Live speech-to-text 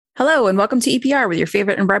Hello, and welcome to EPR with your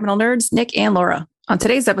favorite environmental nerds, Nick and Laura. On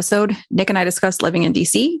today's episode, Nick and I discuss living in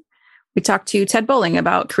DC. We talked to Ted Bowling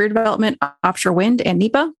about career development, offshore wind, and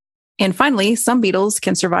NEPA. And finally, some beetles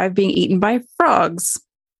can survive being eaten by frogs.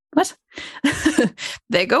 What?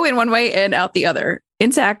 They go in one way and out the other,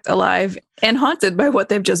 intact, alive, and haunted by what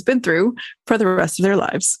they've just been through for the rest of their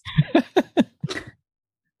lives.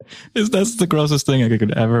 That's the grossest thing I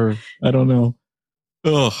could ever, I don't know.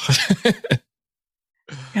 Ugh.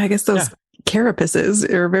 I guess those carapaces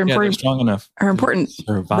are very important. They're strong enough. Are important.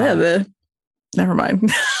 Survive. Never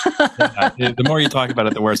mind. The more you talk about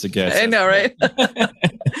it, the worse it gets. I know, right? Let's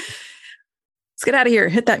get out of here.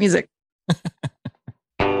 Hit that music.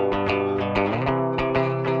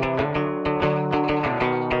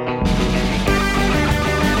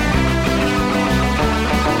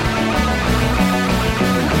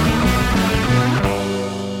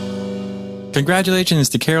 Congratulations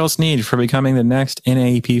to Carol Sneed for becoming the next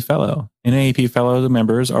NAEP Fellow. NAEP Fellow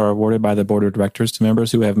members are awarded by the Board of Directors to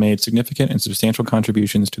members who have made significant and substantial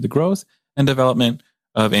contributions to the growth and development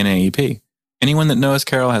of NAEP. Anyone that knows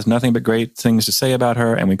Carol has nothing but great things to say about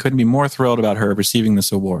her, and we couldn't be more thrilled about her receiving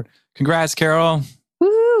this award. Congrats, Carol.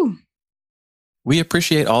 Woo! We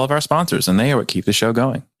appreciate all of our sponsors, and they are what keep the show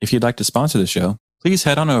going. If you'd like to sponsor the show, please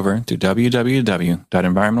head on over to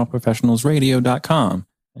www.environmentalprofessionalsradio.com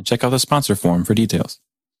and check out the sponsor form for details.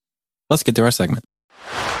 Let's get to our segment.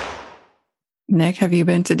 Nick, have you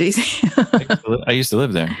been to DC? I used to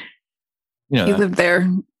live there. You live there.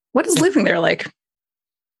 What is living there like?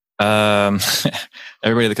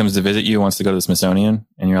 Everybody that comes to visit you wants to go to the Smithsonian,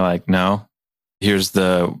 and you're like, no, here's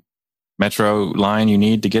the metro line you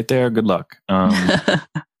need to get there. Good luck. So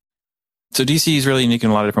DC is really unique in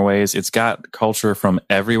a lot of different ways. It's got culture from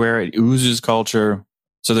everywhere. It oozes culture.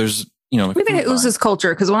 So there's, what do you think it oozes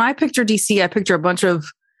culture? Because when I picture DC, I picture a bunch of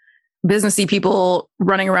businessy people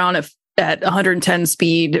running around at 110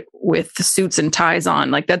 speed with suits and ties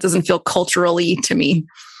on. Like, that doesn't feel culturally to me.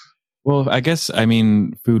 Well, I guess,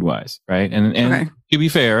 food wise, right? And okay. To be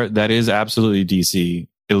fair, that is absolutely DC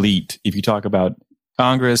elite. If you talk about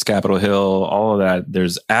Congress, Capitol Hill, all of that,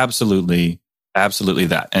 there's absolutely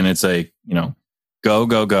that. And it's a,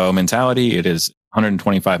 go mentality. It is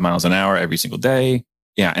 125 miles an hour every single day.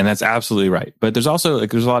 Yeah, and that's absolutely right. But there's also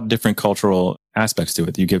there's a lot of different cultural aspects to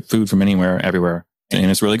it. You get food from anywhere, everywhere,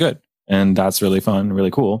 and it's really good. And that's really fun,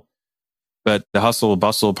 really cool. But the hustle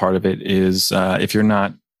bustle part of it is if you're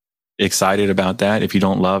not excited about that, if you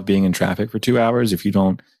don't love being in traffic for 2 hours, if you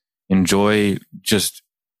don't enjoy just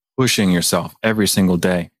pushing yourself every single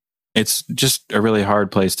day, it's just a really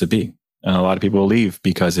hard place to be. And a lot of people will leave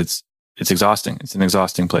because it's exhausting. It's an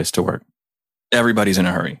exhausting place to work. Everybody's in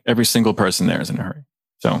a hurry. Every single person there is in a hurry.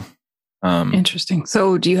 So, interesting.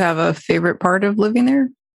 So do you have a favorite part of living there?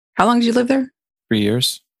 How long did you live there? 3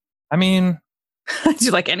 years. Did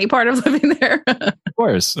you like any part of living there? Of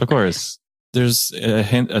course. There's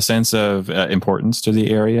a sense of importance to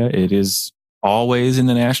the area. It is always in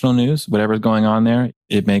the national news. Whatever's going on there,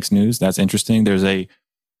 it makes news. That's interesting.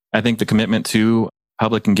 I think the commitment to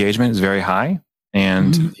public engagement is very high,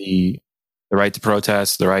 and the right to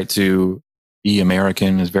protest, the right to be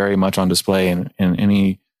American is very much on display in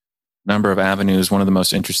any number of avenues. One of the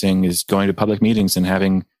most interesting is going to public meetings and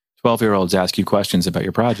having 12-year-olds ask you questions about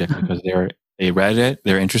your project because they read it,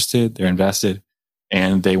 they're interested, they're invested,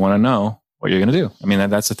 and they want to know what you're going to do.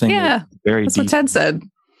 That's the thing. Yeah, that's what Ted said.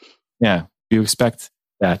 Yeah, you expect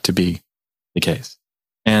that to be the case.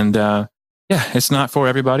 And it's not for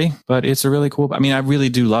everybody, but it's a really cool. I really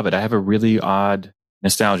do love it. I have a really odd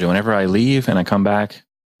nostalgia. Whenever I leave and I come back,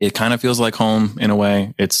 it kind of feels like home in a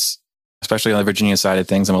way. It's especially on the Virginia side of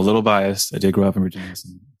things. I'm a little biased. I did grow up in Virginia.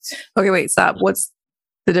 Okay, wait, stop. What's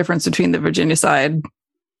the difference between the Virginia side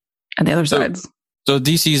and the other sides? So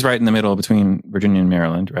DC is right in the middle between Virginia and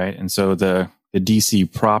Maryland, right? And so the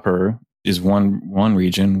DC proper is one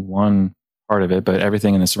region, one part of it, but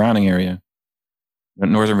everything in the surrounding area,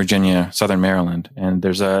 Northern Virginia, Southern Maryland, and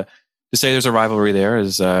there's a rivalry there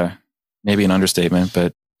is maybe an understatement,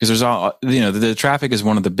 but because there's all, the traffic is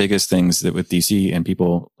one of the biggest things that with DC, and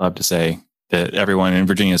people love to say that everyone in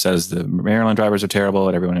Virginia says the Maryland drivers are terrible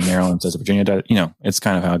and everyone in Maryland says the Virginia, it's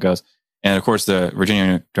kind of how it goes. And of course the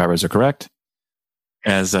Virginia drivers are correct,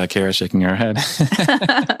 as Kara's shaking her head.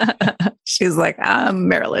 She's like, I'm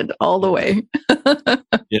Maryland all the way.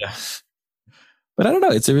 Yeah. But I don't know.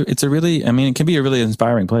 It's a really, it can be a really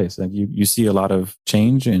inspiring place. Like you see a lot of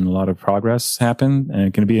change and a lot of progress happen, and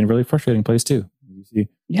it can be a really frustrating place too.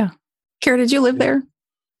 Yeah. Kara, did you live there?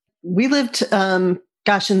 We lived, in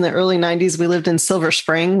the early 90s, we lived in Silver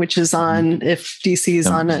Spring, which is on, if DC is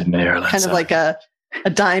on a kind of like a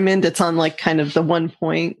diamond, it's on like kind of the one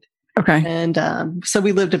point. Okay. And so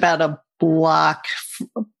we lived about a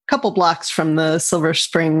couple blocks from the Silver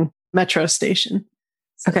Spring metro station.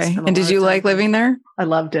 So okay. And did you like living there? I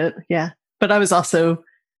loved it. Yeah. But I was also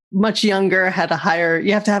much younger, you have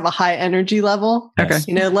to have a high energy level.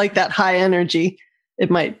 Okay. Like that high energy. It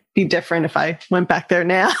might be different if I went back there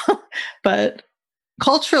now. But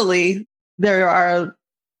culturally, there are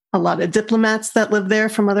a lot of diplomats that live there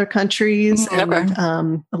from other countries. Okay.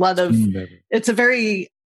 And a lot of, it's a very,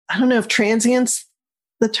 I don't know if transient's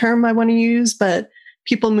the term I want to use, but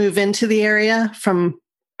people move into the area from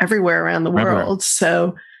everywhere around the world.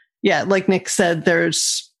 So yeah, like Nick said,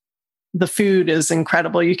 the food is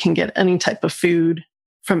incredible. You can get any type of food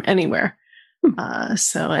from anywhere.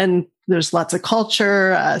 And there's lots of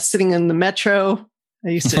culture, sitting in the metro. I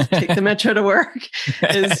used to take the metro to work.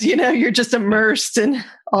 You're just immersed in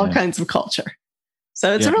all kinds of culture.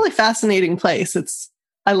 So it's a really fascinating place.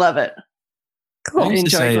 I love it. Cool. I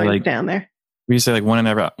enjoy going down there. We used to say like one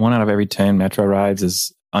out of every 10 metro rides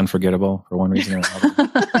is unforgettable for one reason or another.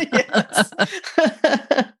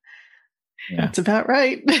 Yes. That's about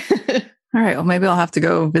right. All right. Well, maybe I'll have to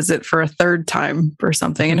go visit for a third time or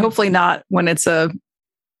something. And hopefully not when it's a 1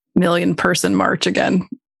 million person march again.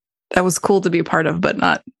 That was cool to be a part of, but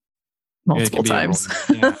not multiple times.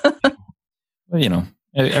 Well,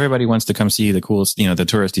 everybody wants to come see the coolest, the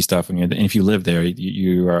touristy stuff. And if you live there,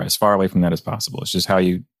 you are as far away from that as possible. It's just how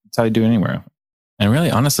you do it anywhere. And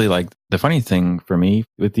really, honestly, like the funny thing for me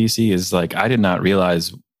with DC is like, I did not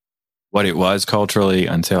realize what it was culturally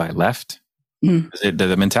until I left.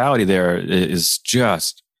 The mentality there is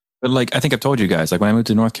just, but like, I think I've told you guys, like when I moved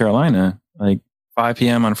to North Carolina, like 5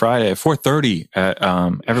 p.m. on Friday at 4:30,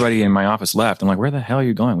 everybody in my office left. I'm like, where the hell are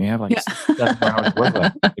you going? We have like 7 hours of work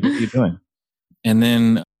left. Like, what are you doing? And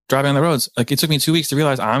then driving on the roads, like it took me 2 weeks to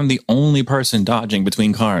realize I'm the only person dodging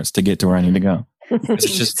between cars to get to where I need to go.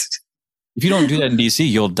 It's just, if you don't do that in DC,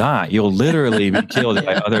 you'll die. You'll literally be killed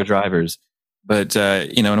by other drivers. But,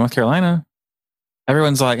 in North Carolina,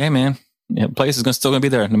 everyone's like, hey, man, the place is still going to be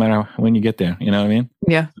there no matter when you get there. You know what I mean?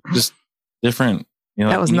 Yeah. Just different.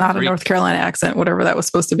 That was not a North Carolina accent, whatever that was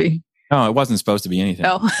supposed to be. No, it wasn't supposed to be anything.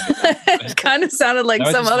 No, it kind of sounded like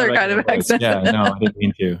some other kind of accent. Yeah, no, I didn't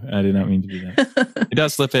mean to. I did not mean to do that. It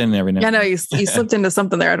does slip in every now and then. Yeah, no, you slipped into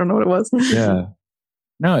something there. I don't know what it was. Yeah.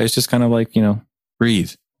 No, it's just kind of like,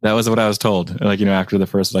 breathe. That was what I was told. Like, after the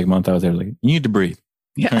first month I was there, like, you need to breathe.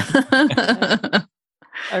 Yeah.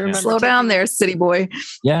 I remember slow down there, city boy.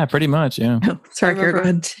 Yeah, pretty much. Yeah. Sorry, go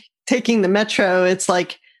ahead. Taking the metro, it's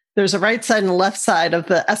like there's a right side and a left side of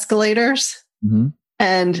the escalators. Mm-hmm.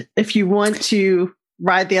 And if you want to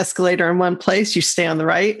ride the escalator in one place, you stay on the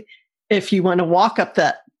right. If you want to walk up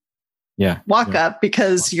up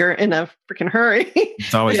because you're in a freaking hurry,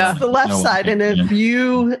 it's always the left side. And if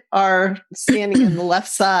you are standing in the left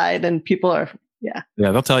side and people are,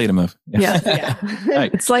 they'll tell you to move. Yeah.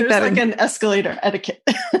 It's like There's that. Like an escalator etiquette.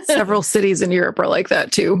 Several cities in Europe are like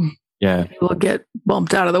that too. Yeah. You'll get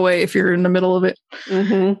bumped out of the way if you're in the middle of it.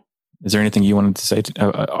 Mm-hmm. Is there anything you wanted to say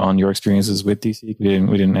on your experiences with DC?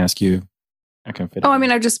 We didn't ask you. I can fit. I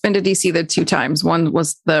mean, I've just been to DC the 2 times. One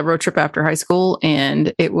was the road trip after high school,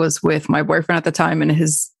 and it was with my boyfriend at the time and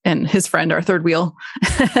his friend, our third wheel,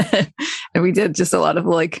 and we did just a lot of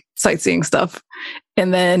like sightseeing stuff.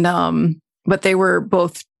 And then, but they were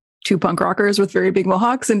both 2 punk rockers with very big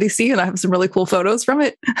mohawks in DC, and I have some really cool photos from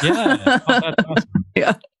it. Yeah, that's awesome.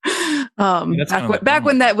 Yeah. Back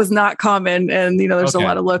when that was not common, and there's a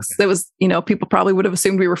lot of looks. There was, people probably would have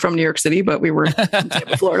assumed we were from New York City, but we were in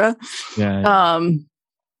Tampa, Florida. Yeah.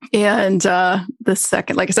 And the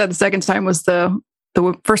second time was the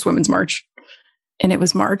first Women's March, and it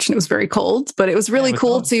was March, and it was very cold, but it was really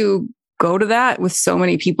cool to go to that with so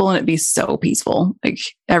many people and it be so peaceful. Like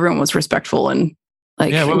everyone was respectful and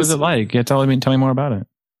like. Yeah, what was it like? Yeah, tell me more about it.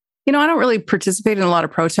 I don't really participate in a lot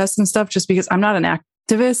of protests and stuff just because I'm not an activist.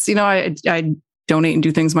 I donate and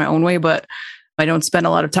do things my own way, but I don't spend a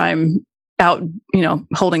lot of time out,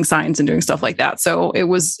 holding signs and doing stuff like that. So it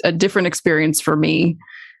was a different experience for me,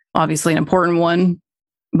 obviously an important one,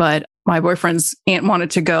 but my boyfriend's aunt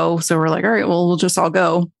wanted to go. So we're like, all right, well, we'll just all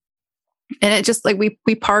go. And it just like,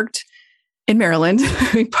 we parked in Maryland.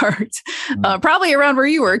 We parked probably around where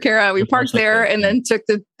you were, Kara. We parked there and then took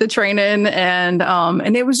the train in, and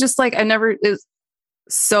it was just like it was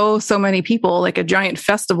so many people, like a giant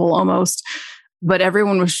festival almost. But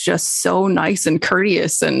everyone was just so nice and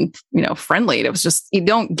courteous and friendly. And it was just, you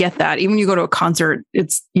don't get that even when you go to a concert.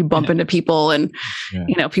 You bump into people and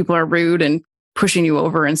people are rude and pushing you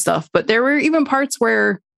over and stuff. But there were even parts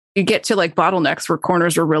where you get to like bottlenecks where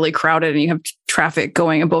corners are really crowded and you have traffic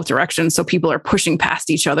going in both directions. So people are pushing past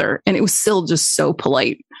each other, and it was still just so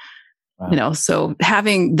polite. Wow. So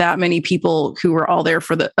having that many people who were all there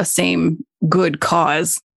for a same good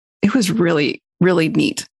cause, it was really, really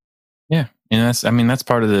neat. Yeah. And that's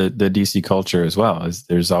part of the DC culture as well, is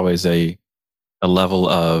there's always a level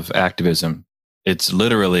of activism. It's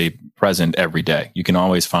literally present every day. You can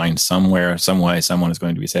always find somewhere, some way, someone is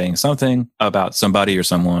going to be saying something about somebody or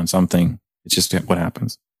someone, something. It's just what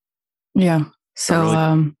happens. Yeah.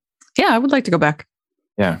 So, I would like to go back.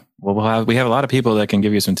 Yeah. Well, we have a lot of people that can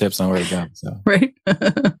give you some tips on where to go. So. Right.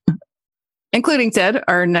 Including Ted,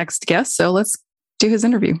 our next guest. So let's do his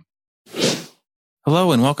interview.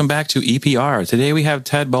 Hello and welcome back to EPR. Today we have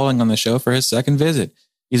Ted Bowling on the show for his second visit.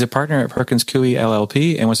 He's a partner at Perkins Coie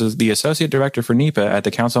LLP and was the associate director for NEPA at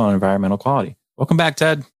the Council on Environmental Quality. Welcome back,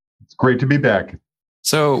 Ted. It's great to be back.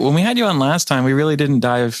 So when we had you on last time, we really didn't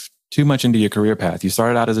dive too much into your career path. You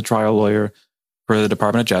started out as a trial lawyer for the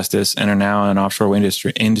Department of Justice and are now in offshore wind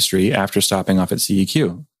industry after stopping off at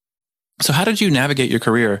CEQ. So how did you navigate your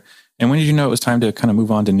career, and when did you know it was time to kind of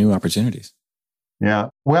move on to new opportunities? Yeah,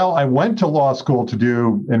 well, I went to law school to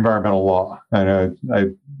do environmental law, and I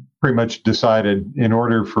pretty much decided in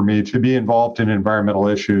order for me to be involved in environmental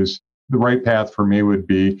issues, the right path for me would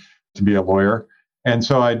be to be a lawyer. And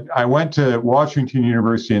so I went to Washington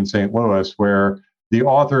University in St. Louis, where the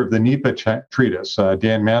author of the NEPA treatise,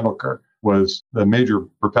 Dan Mandlicher, was the major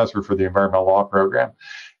professor for the environmental law program.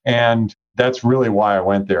 And that's really why I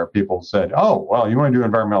went there. People said, oh, well, you want to do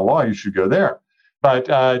environmental law, you should go there. But,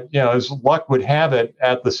 as luck would have it,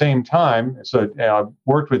 at the same time, so I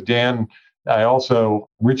worked with Dan.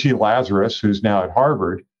 Richie Lazarus, who's now at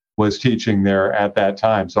Harvard, was teaching there at that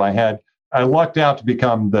time. So I lucked out to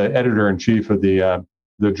become the editor-in-chief of the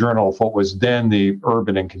journal of what was then the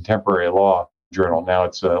Urban and Contemporary Law Journal. Now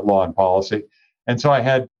it's Law and Policy. And so I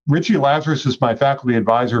had Richie Lazarus as my faculty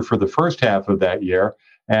advisor for the first half of that year,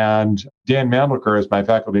 and Dan Mandlicher as my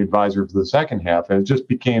faculty advisor for the second half. And it just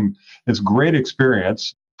became this great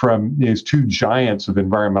experience from these two giants of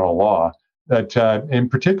environmental law that, in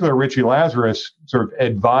particular, Richie Lazarus sort of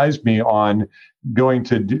advised me on going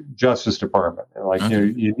to Justice Department. Like,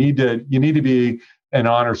 you need to be an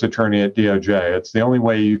honors attorney at DOJ. It's the only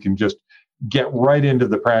way you can just get right into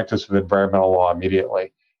the practice of environmental law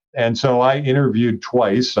immediately. And so I interviewed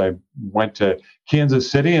twice. I went to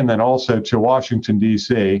Kansas City and then also to Washington,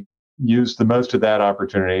 D.C., used the most of that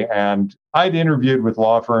opportunity. And I'd interviewed with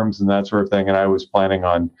law firms and that sort of thing, and I was planning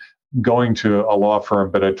on going to a law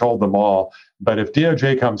firm, but I told them all, but if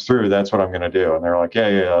DOJ comes through, that's what I'm going to do. And they're like,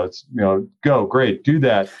 yeah, let's, go, great, do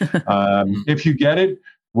that. If you get it,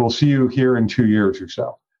 we'll see you here in 2 years or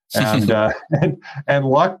so. And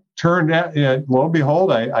luck turned out, lo and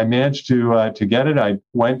behold, I managed to get it. I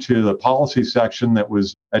went to the policy section that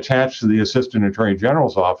was attached to the Assistant Attorney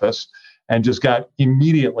General's office and just got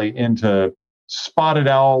immediately into spotted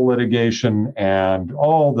owl litigation and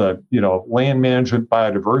all the, land management,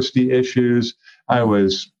 biodiversity issues. I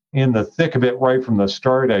was in the thick of it right from the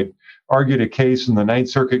start. I argued a case in the Ninth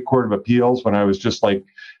Circuit Court of Appeals when I was just I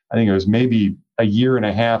think it was maybe a year and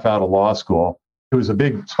a half out of law school. It was a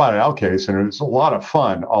big spotted owl case, and it was a lot of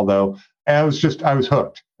fun, although I was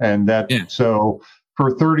hooked. And so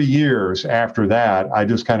for 30 years after that, I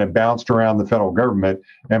just kind of bounced around the federal government.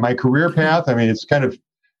 And my career path, it's kind of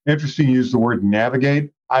interesting to use the word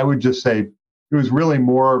navigate. I would just say it was really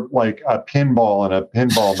more like a pinball in a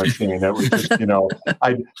pinball machine. It was just,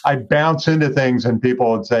 I'd bounce into things and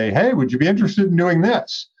people would say, hey, would you be interested in doing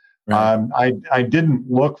this? Right. I didn't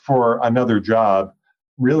look for another job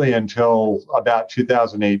really until about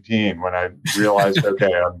 2018 when I realized,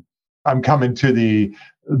 okay, I'm coming to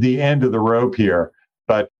the end of the rope here.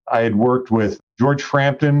 But I had worked with George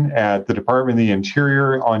Frampton at the Department of the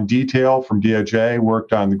Interior on detail from DOJ,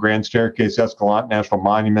 worked on the Grand Staircase Escalante National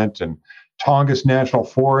Monument and Tongass National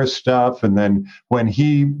Forest stuff. And then when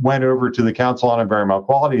he went over to the Council on Environmental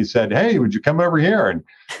Quality, he said, hey, would you come over here? And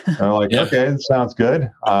I'm like, okay, that sounds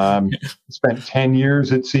good. Spent 10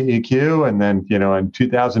 years at CEQ. And then, in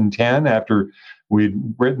 2010, after we'd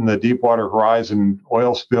written the Deepwater Horizon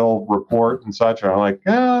oil spill report and such, I'm like,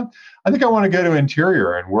 I think I want to go to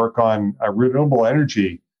Interior and work on renewable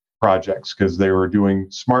energy projects, because they were doing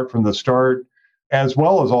smart from the start, as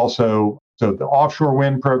well as also so the offshore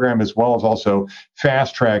wind program, as well as also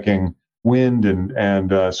fast tracking wind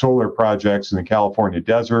and solar projects in the California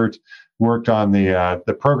desert. Worked on the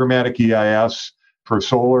programmatic EIS for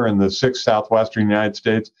solar in the 6th Southwestern United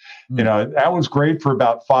States. That was great for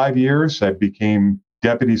about 5 years. I became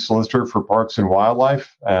deputy solicitor for Parks and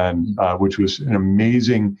Wildlife, and which was an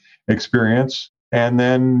amazing experience. And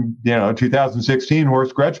then, 2016,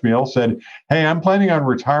 Horst Gretschmiel said, hey, I'm planning on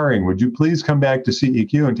retiring. Would you please come back to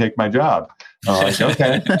CEQ and take my job? I'm like,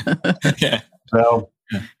 okay. Yeah. So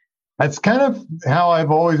that's kind of how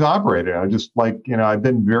I've always operated. I just I've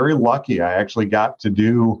been very lucky. I actually got to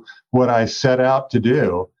do what I set out to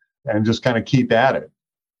do and just kind of keep at it.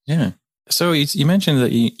 Yeah. So you mentioned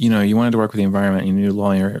that you wanted to work with the environment. You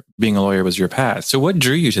knew being a lawyer was your path. So what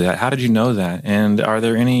drew you to that? How did you know that? And are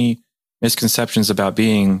there any misconceptions about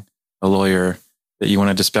being a lawyer that you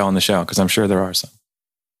want to dispel on the show? Because I'm sure there are some.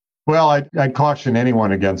 Well, I caution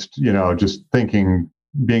anyone against just thinking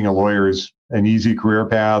being a lawyer is an easy career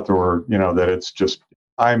path, or that it's just.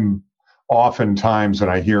 I'm oftentimes when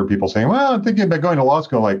I hear people saying, "Well, I'm thinking about going to law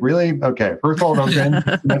school," like, really? Okay, first of all, don't get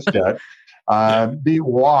into too much debt.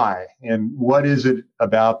 Why and what is it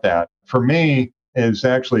about that? For me, it's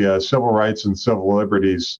actually a civil rights and civil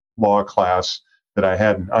liberties law class that I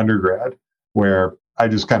had in undergrad, where I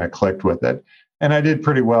just kind of clicked with it, and I did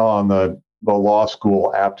pretty well on the law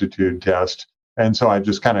school aptitude test, and so I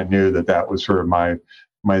just kind of knew that was sort of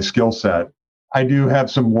my skill set. I do have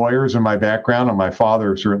some lawyers in my background, and my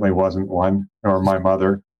father certainly wasn't one, or my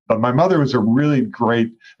mother. But my mother was a really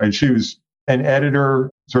great, and she was an editor,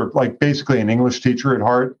 sort of like basically an English teacher at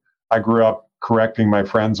heart. I grew up correcting my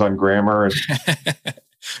friends on grammar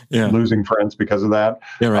and losing friends because of that.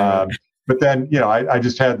 Yeah, right. But then, I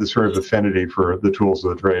just had this sort of affinity for the tools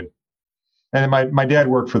of the trade. And my dad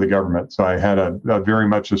worked for the government, so I had a very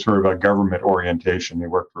much a sort of a government orientation. He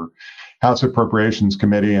worked for House Appropriations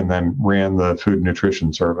Committee and then ran the Food and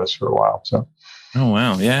Nutrition Service for a while. So, oh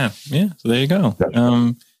wow, yeah. So there you go.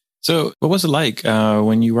 So what was it like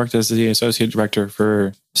when you worked as the associate director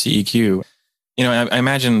for CEQ? I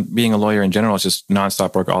imagine being a lawyer in general is just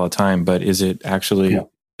nonstop work all the time, but is it actually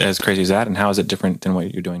as crazy as that? And how is it different than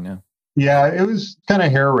what you're doing now? Yeah, it was kind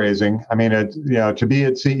of hair raising. I mean, to be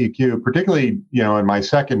at CEQ, particularly, in my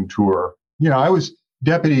second tour, I was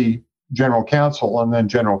deputy general counsel and then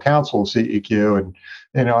general counsel of CEQ.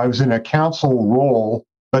 And, I was in a counsel role,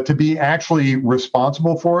 but to be actually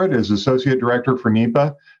responsible for it as associate director for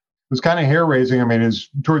NEPA was kind of hair raising. I mean,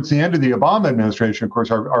 towards the end of the Obama administration, of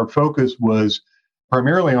course, our focus was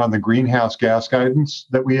primarily on the greenhouse gas guidance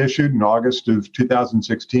that we issued in August of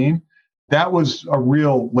 2016. That was a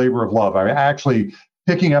real labor of love. I mean, actually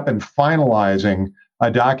picking up and finalizing a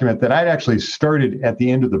document that I'd actually started at the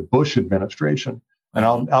end of the Bush administration. And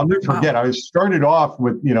I'll never forget, I started off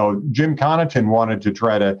with, Jim Connaughton wanted to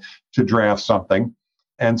try to draft something.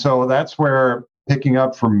 And so that's where picking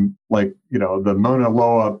up from the Mauna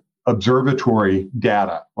Loa observatory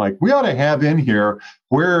data, like we ought to have in here,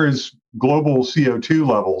 where is global CO2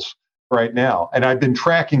 levels right now? And I've been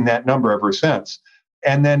tracking that number ever since.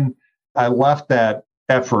 And then I left that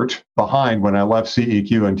effort behind when I left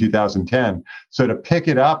CEQ in 2010. So to pick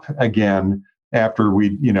it up again after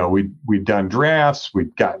we'd done drafts,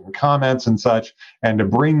 we'd gotten comments and such, and to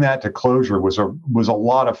bring that to closure was a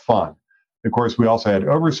lot of fun. Of course, we also had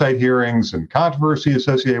oversight hearings and controversy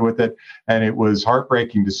associated with it, and it was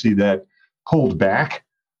heartbreaking to see that pulled back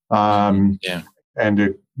and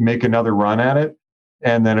to make another run at it.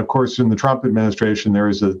 And then, of course, in the Trump administration, there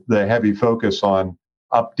was the heavy focus on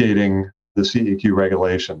updating the CEQ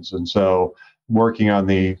regulations. And so working on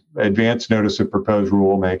the advance notice of proposed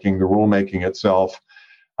rulemaking, the rulemaking itself,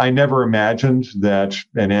 I never imagined that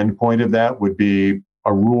an end point of that would be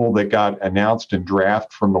a rule that got announced in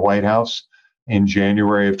draft from the White House in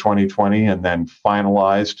January of 2020 and then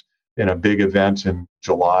finalized in a big event in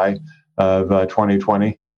July of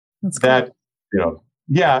 2020. That's cool. That,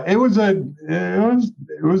 it was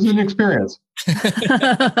an experience.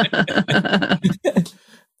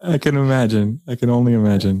 I can imagine. I can only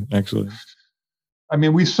imagine, actually. I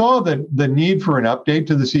mean, we saw the need for an update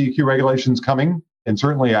to the CEQ regulations coming. And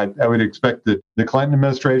certainly I would expect that the Clinton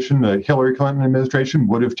administration, the Hillary Clinton administration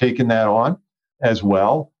would have taken that on as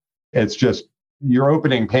well. It's just you're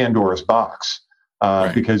opening Pandora's box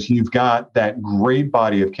because you've got that great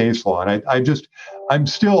body of case law. And I'm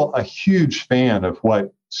still a huge fan of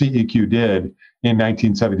what CEQ did in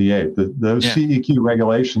 1978. Those CEQ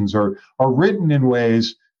regulations are written in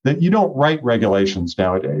ways that you don't write regulations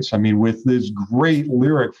nowadays. I mean, with these great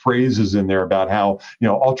lyric phrases in there about how,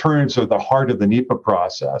 alternatives are the heart of the NEPA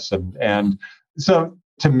process. And so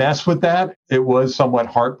to mess with that, it was somewhat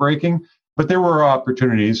heartbreaking, but there were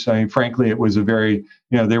opportunities. I mean, frankly, it was a very,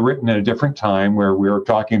 they're written at a different time where we were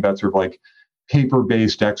talking about sort of like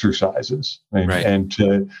paper-based exercises. And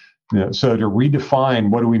to, so to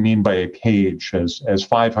redefine what do we mean by a page as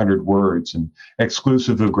 500 words and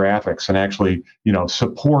exclusive of graphics and actually,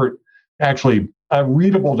 support actually a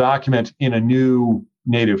readable document in a new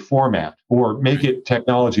native format or make it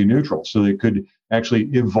technology neutral so it could actually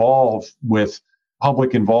evolve with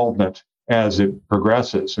public involvement as it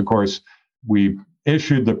progresses. Of course, we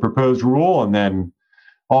issued the proposed rule, and then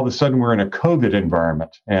all of a sudden we're in a COVID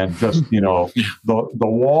environment, and just, the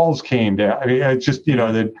walls came down. I mean, it's just,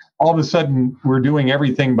 that all of a sudden we're doing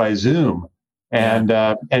everything by Zoom. And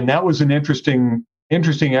that was an interesting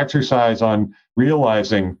exercise on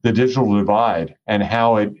realizing the digital divide and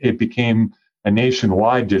how it became a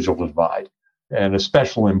nationwide digital divide, and a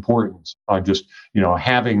special importance on just,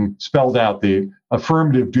 having spelled out the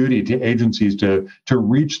affirmative duty to agencies to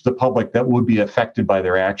reach the public that would be affected by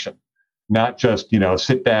their action. Not just,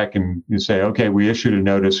 sit back and you say, okay, we issued a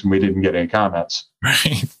notice and we didn't get any comments.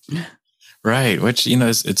 Right. Right. Which,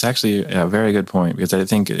 it's actually a very good point, because I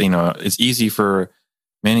think, it's easy for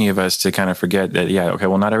many of us to kind of forget that, okay,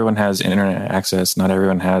 well, not everyone has internet access. Not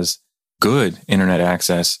everyone has good internet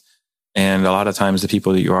access. And a lot of times the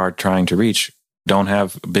people that you are trying to reach don't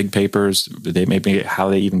have big papers. They maybe how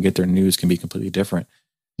they even get their news can be completely different.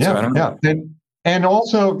 Yeah. So I don't know. And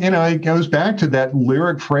also, it goes back to that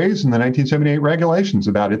lyric phrase in the 1978 regulations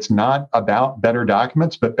about it's not about better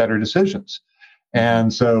documents, but better decisions.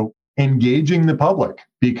 And so engaging the public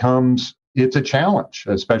it's a challenge,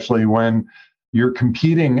 especially when you're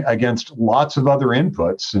competing against lots of other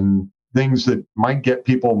inputs and things that might get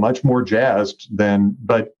people much more jazzed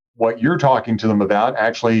but what you're talking to them about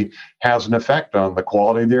actually has an effect on the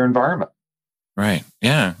quality of their environment. Right.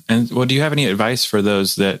 Yeah. And do you have any advice for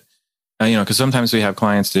those that, because sometimes we have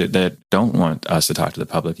clients that don't want us to talk to the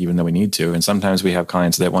public, even though we need to. And sometimes we have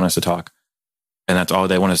clients that want us to talk, and that's all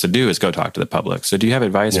they want us to do is go talk to the public. So do you have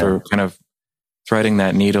advice for kind of threading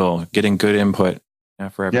that needle, getting good input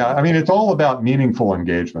for everyone? Yeah, I mean, it's all about meaningful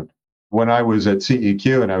engagement. When I was at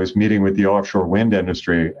CEQ and I was meeting with the offshore wind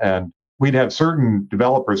industry, and we'd have certain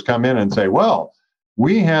developers come in and say, well,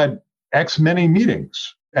 we had X many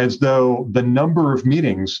meetings, as though the number of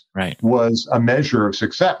meetings was a measure of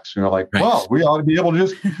success. Well, we ought to be able to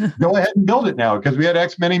just go ahead and build it now because we had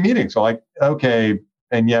X many meetings. So okay.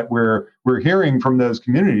 And yet we're hearing from those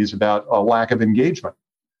communities about a lack of engagement.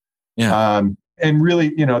 Yeah. And really,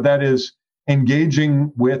 that is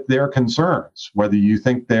engaging with their concerns, whether you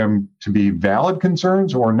think them to be valid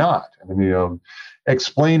concerns or not. I mean,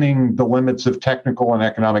 explaining the limits of technical and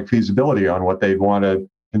economic feasibility on what they'd want to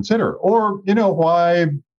consider, or, why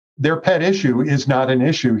their pet issue is not an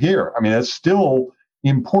issue here. I mean, it's still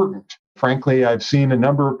important. Frankly, I've seen a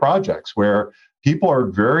number of projects where people are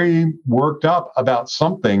very worked up about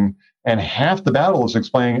something, and half the battle is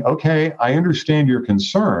explaining, okay, I understand your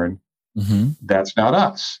concern. Mm-hmm. That's not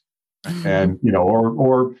us. And,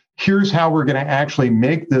 or here's how we're going to actually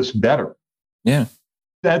make this better. Yeah.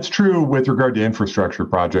 That's true with regard to infrastructure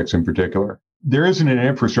projects in particular. There isn't an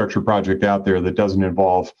infrastructure project out there that doesn't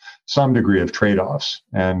involve some degree of trade-offs,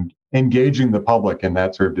 and engaging the public in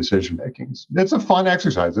that sort of decision making. It's a fun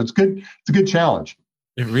exercise. It's good. It's a good challenge.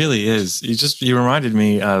 It really is. You reminded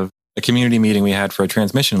me of a community meeting we had for a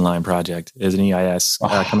transmission line project as an EIS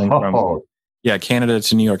coming from Canada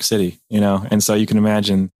to New York City, and so you can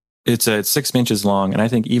imagine it's 6 inches long. And I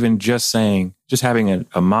think even just having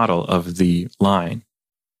a model of the line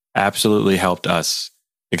absolutely helped us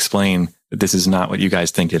explain that this is not what you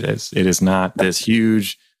guys think it is. It is not this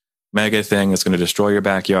huge mega thing that's going to destroy your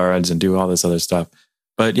backyards and do all this other stuff.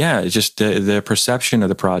 But it's just the perception of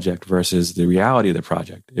the project versus the reality of the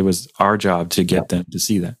project. It was our job to get them to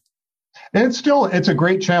see that. And it's a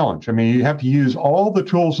great challenge. I mean, you have to use all the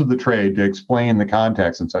tools of the trade to explain the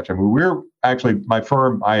context and such. I mean, we're actually, my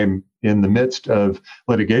firm, I am in the midst of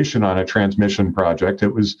litigation on a transmission project.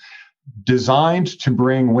 It was designed to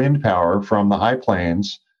bring wind power from the high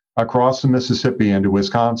plains across the Mississippi into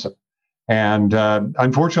Wisconsin. And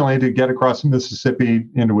unfortunately, to get across the Mississippi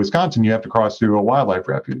into Wisconsin, you have to cross through a wildlife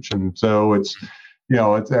refuge. And so it's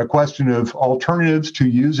a question of alternatives to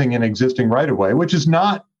using an existing right-of-way, which is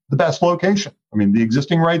not the best location. I mean, the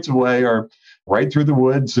existing rights-of-way are right through the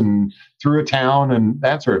woods and through a town and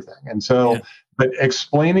that sort of thing. And so, but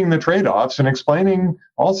explaining the trade-offs and explaining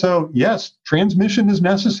also, yes, transmission is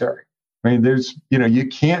necessary. I mean, you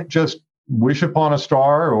can't just wish upon a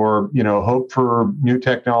star or, hope for new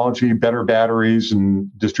technology, better batteries and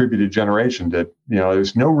distributed generation.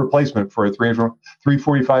 There's no replacement for a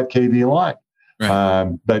 345 kV line.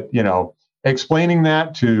 Right. But, explaining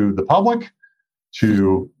that to the public,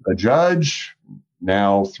 to a judge,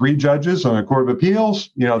 now 3 judges on the Court of Appeals,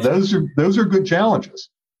 those are good challenges.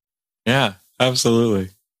 Yeah,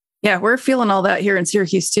 absolutely. Yeah, we're feeling all that here in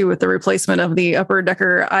Syracuse too with the replacement of the upper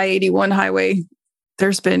decker I-81 highway.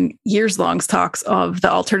 There's been years-long talks of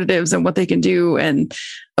the alternatives and what they can do. And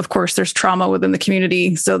of course, there's trauma within the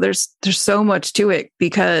community. So there's so much to it,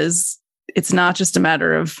 because it's not just a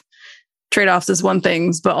matter of trade-offs as one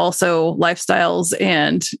thing, but also lifestyles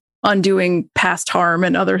and undoing past harm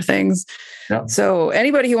and other things. Yeah. So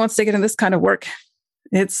anybody who wants to get in this kind of work,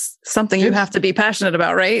 it's something you have to be passionate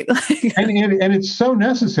about, right? and it's so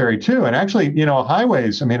necessary too. And actually,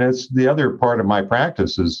 highways, I mean, it's the other part of my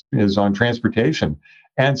practice is on transportation.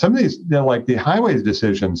 And some of these, like the highways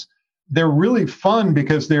decisions, they're really fun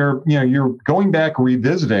because you're going back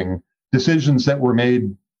revisiting decisions that were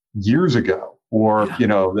made years ago, or,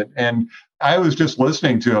 and I was just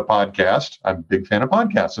listening to a podcast. I'm a big fan of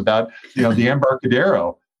podcasts about, the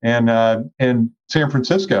Embarcadero in San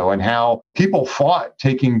Francisco, and how people fought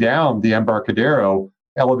taking down the Embarcadero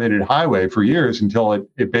elevated highway for years until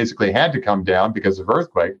it basically had to come down because of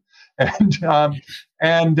earthquake. And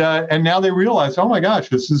now they realize, oh my gosh,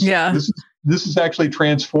 this is actually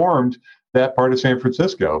transformed that part of San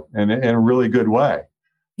Francisco in a really good way.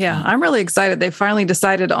 Yeah, I'm really excited. They finally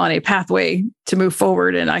decided on a pathway to move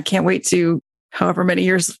forward, and I can't wait to however many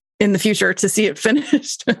years in the future to see it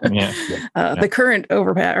finished. The current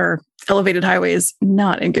overpass or elevated highway is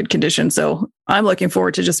not in good condition. So I'm looking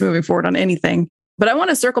forward to just moving forward on anything. But I want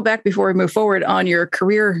to circle back before we move forward on your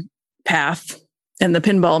career path and the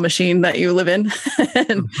pinball machine that you live in.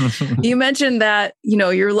 And you mentioned that,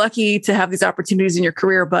 you're lucky to have these opportunities in your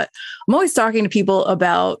career, but I'm always talking to people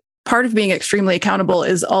about part of being extremely accountable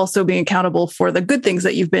is also being accountable for the good things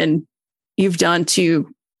that you've done to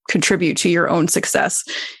contribute to your own success,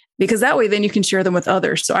 because that way then you can share them with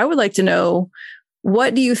others. So I would like to know,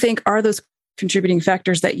 what do you think are those contributing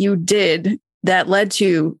factors that you did that led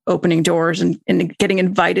to opening doors and getting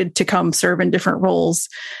invited to come serve in different roles?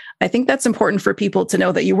 I think that's important for people to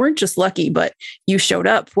know that you weren't just lucky, but you showed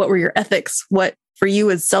up. What were your ethics? What for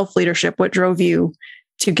you is self-leadership? What drove you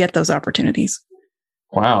to get those opportunities?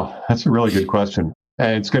 Wow, that's a really good question.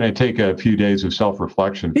 And it's going to take a few days of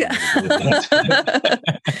self-reflection. Yeah.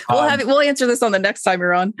 We'll answer this on the next time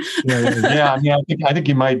you're on. Yeah. I mean, I think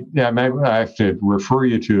you might. Yeah, I have to refer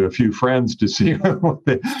you to a few friends to see what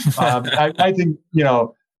I think.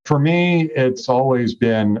 For me, it's always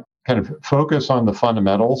been kind of focus on the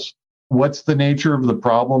fundamentals. What's the nature of the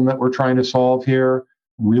problem that we're trying to solve here?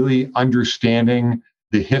 Really understanding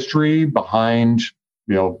the history behind,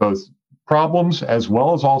 both problems as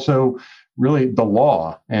well as also really the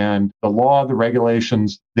law, the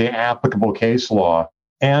regulations, the applicable case law.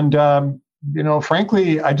 And,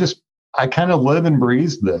 frankly, I kind of live and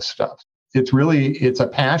breathe this stuff. It's a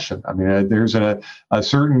passion. I mean, there's a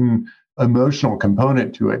certain emotional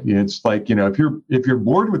component to it. It's like, if you're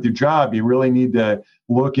bored with your job, you really need to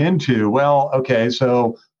look into, well, okay,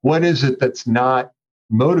 so what is it that's not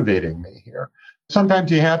motivating me here?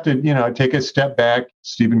 Sometimes you have to, take a step back.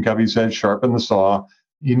 Stephen Covey says, sharpen the saw.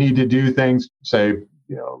 You need to do things, say,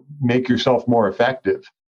 make yourself more effective.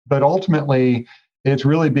 But ultimately, it's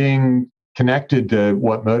really being connected to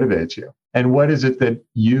what motivates you and what is it that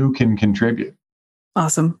you can contribute.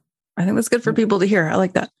 Awesome. I think that's good for people to hear. I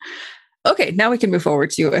like that. Okay, now we can move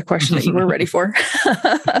forward to a question that you were ready for.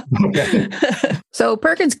 Okay. So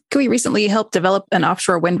Perkins Coie recently helped develop an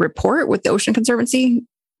offshore wind report with the Ocean Conservancy.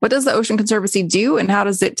 What does the Ocean Conservancy do, and how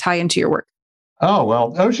does it tie into your work? Oh,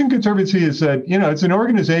 well, Ocean Conservancy is it's an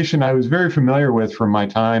organization I was very familiar with from my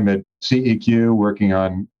time at CEQ, working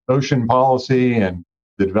on ocean policy and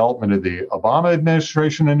the development of the Obama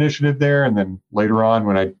administration initiative there. And then later on,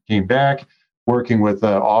 when I came back, working with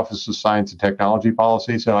the Office of Science and Technology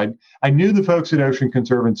Policy. So I knew the folks at Ocean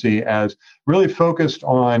Conservancy as really focused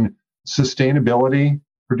on sustainability,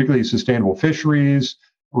 particularly sustainable fisheries,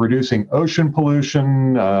 reducing ocean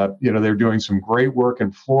pollution. They're doing some great work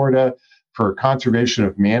in Florida for conservation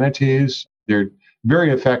of manatees. They're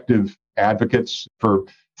very effective advocates for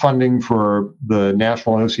funding for the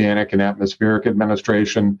National Oceanic and Atmospheric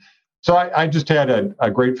Administration. So I just had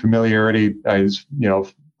a great familiarity as,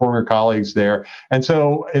 former colleagues there. And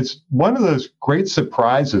so it's one of those great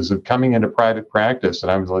surprises of coming into private practice.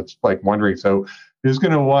 And I was like wondering, so who's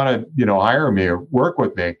going to want to, hire me or work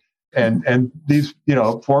with me? And these,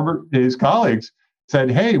 these colleagues said,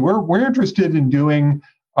 hey, we're interested in doing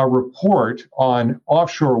a report on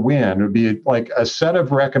offshore wind. It would be like a set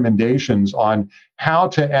of recommendations on how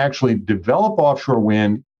to actually develop offshore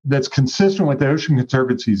wind that's consistent with the Ocean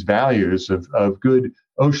Conservancy's values of good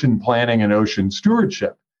ocean planning and ocean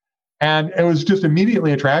stewardship. And it was just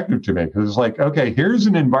immediately attractive to me because it's like, okay, here's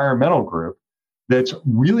an environmental group that's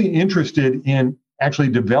really interested in actually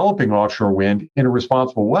developing offshore wind in a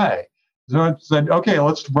responsible way. So I said, okay,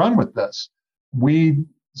 let's run with this. We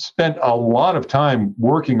spent a lot of time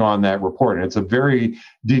working on that report. And it's a very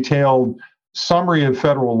detailed summary of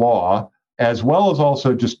federal law, as well as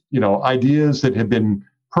also just, ideas that have been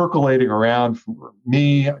percolating around for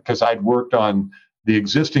me because I'd worked on the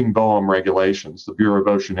existing BOEM regulations, the Bureau of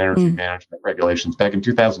Ocean Energy Management regulations back in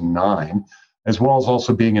 2009, as well as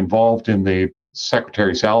also being involved in the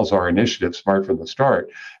Secretary Salazar initiative, Smart from the Start.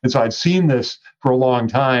 And so I'd seen this for a long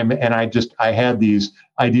time, and I had these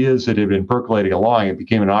ideas that had been percolating along. It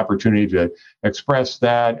became an opportunity to express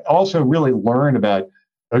that, also really learn about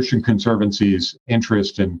Ocean Conservancy's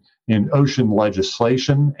interest in ocean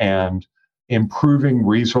legislation and improving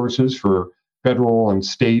resources for federal and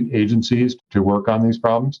state agencies to work on these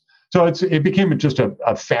problems. So it became just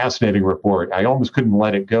a fascinating report. I almost couldn't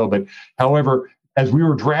let it go. But however, as we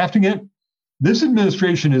were drafting it, this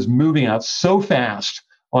administration is moving out so fast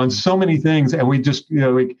on so many things. And we just,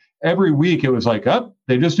 every week it was like,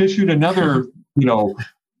 they just issued another,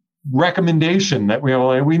 recommendation that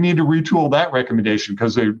we need to retool that recommendation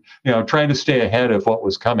because they're, trying to stay ahead of what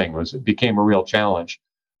was coming. It became a real challenge.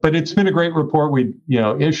 But it's been a great report. We,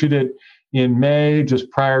 issued it in May,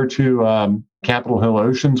 just prior to Capitol Hill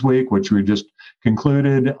Oceans Week, which we just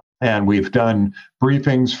concluded. And we've done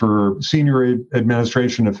briefings for senior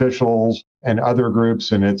administration officials and other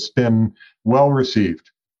groups, and it's been well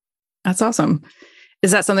received. That's awesome.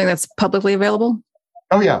 Is that something that's publicly available?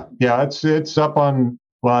 Oh, yeah. Yeah, it's up on,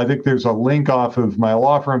 well, I think there's a link off of my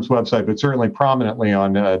law firm's website, but certainly prominently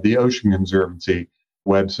on the Ocean Conservancy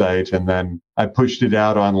website. And then I pushed it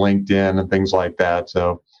out on LinkedIn and things like that.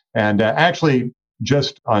 So, and actually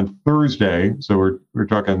just on Thursday, so we're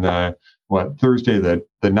talking Thursday the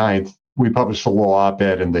 9th, we published a little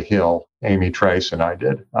op-ed in The Hill. Amy Trice and I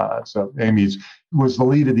did. So Amy was the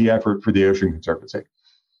lead of the effort for the Ocean Conservancy.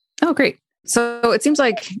 Oh, great. So it seems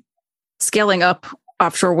like scaling up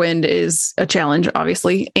offshore wind is a challenge,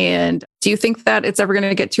 obviously. And do you think that it's ever going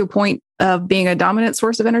to get to a point of being a dominant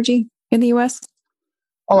source of energy in the U.S.?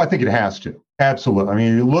 Oh, I think it has to. Absolutely. I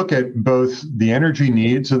mean, you look at both the energy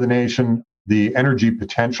needs of the nation, the energy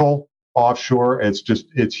potential offshore,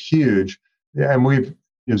 it's huge. And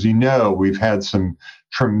as you know, we've had some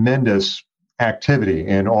tremendous activity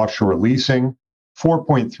in offshore leasing,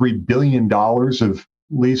 $4.3 billion of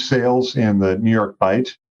lease sales in the New York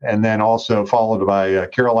Bight, and then also followed by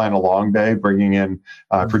Carolina Long Bay, bringing in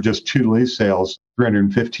for just 2 lease sales,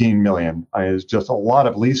 $315 million. It's just a lot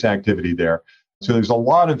of lease activity there. So there's a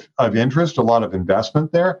lot of interest, a lot of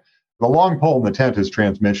investment there. The long pole in the tent is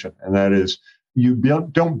transmission, and that is you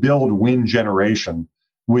don't build wind generation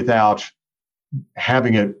without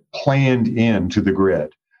having it planned into the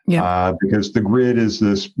grid. Yeah. Because the grid is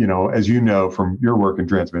this, as you know from your work in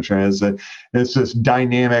transmission, it's this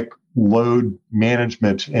dynamic load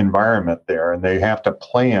management environment there, and they have to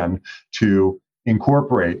plan to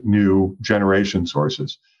incorporate new generation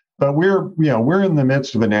sources. But we're in the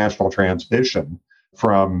midst of a national transition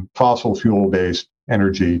from fossil fuel-based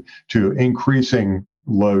energy to increasing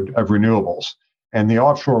load of renewables. And the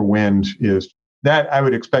offshore wind is that I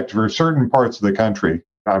would expect for certain parts of the country.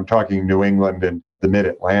 I'm talking New England and the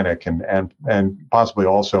mid-Atlantic and possibly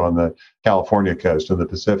also on the California coast of the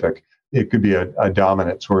Pacific. It could be a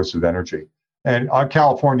dominant source of energy. And on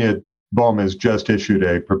California, BOEM has just issued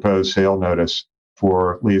a proposed sale notice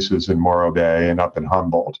for leases in Morro Bay and up in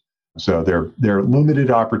Humboldt. So there are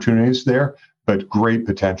limited opportunities there, but great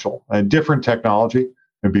potential. A different technology.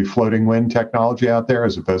 There'd be floating wind technology out there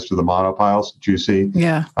as opposed to the monopiles that you see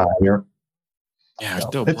here. Yeah,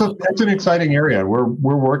 it's an exciting area. We're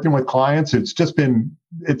working with clients. It's been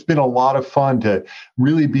a lot of fun to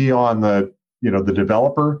really be on the the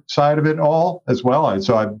developer side of it all as well. And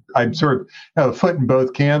so I sort of have a foot in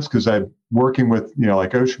both camps because I'm working with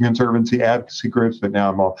like Ocean Conservancy advocacy groups, but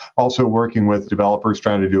now I'm also working with developers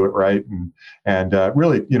trying to do it right and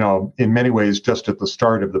really in many ways just at the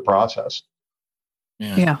start of the process.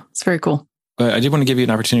 Yeah, it's very cool. I did want to give you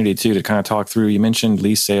an opportunity too to kind of talk through. You mentioned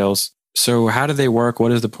lease sales. So how do they work?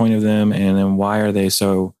 What is the point of them? And then why are they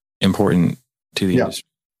so important to the industry?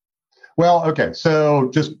 Well, okay.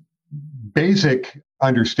 So just basic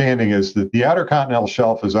understanding is that the Outer Continental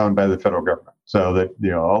Shelf is owned by the federal government. So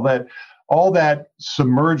that, all that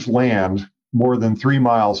submerged land more than 3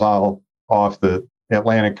 miles off the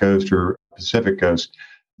Atlantic coast or Pacific coast,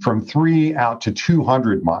 from 3 out to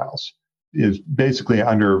 200 miles is basically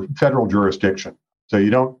under federal jurisdiction. So you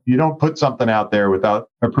don't put something out there without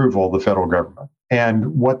approval of the federal government.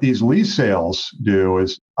 And what these lease sales do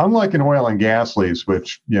is, unlike an oil and gas lease,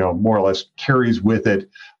 which more or less carries with it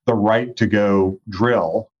the right to go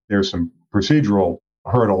drill, there's some procedural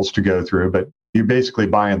hurdles to go through, but you basically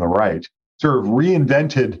buy in the right. Sort of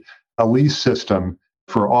reinvented a lease system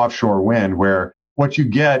for offshore wind, where what you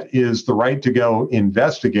get is the right to go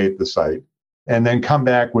investigate the site and then come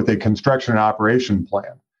back with a construction and operation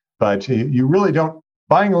plan. But you really don't,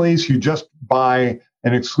 buying a lease, you just buy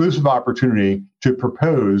an exclusive opportunity to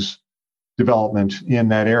propose development in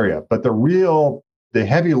that area. But the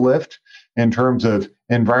heavy lift in terms of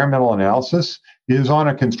environmental analysis is on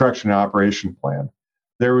a construction operation plan.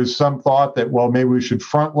 There was some thought that, well, maybe we should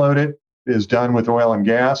front load it, as done with oil and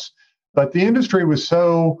gas. But the industry was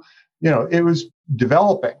so, it was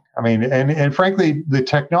developing. I mean, and frankly, the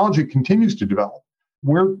technology continues to develop.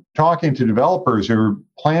 We're talking to developers who are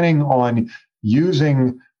planning on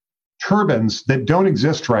using turbines that don't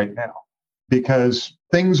exist right now because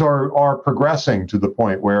things are progressing to the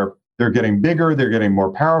point where they're getting bigger, they're getting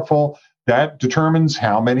more powerful. That determines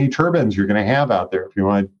how many turbines you're going to have out there. If you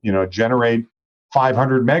want to, generate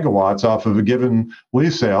 500 megawatts off of a given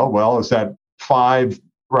lease sale, well, is that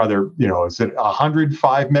is it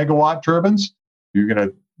 105 megawatt turbines? You're going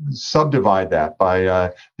to subdivide that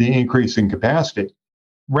by the increasing capacity.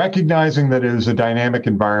 Recognizing that it is a dynamic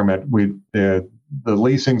environment, the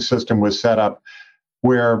leasing system was set up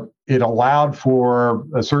where it allowed for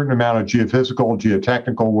a certain amount of geophysical,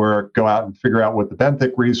 geotechnical work, go out and figure out what the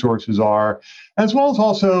benthic resources are, as well as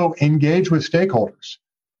also engage with stakeholders,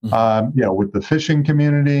 with the fishing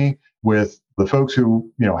community, with the folks who,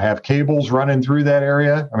 have cables running through that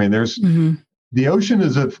area. I mean, the ocean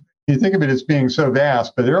you think of it as being so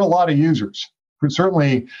vast, but there are a lot of users.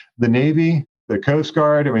 Certainly the Navy, the Coast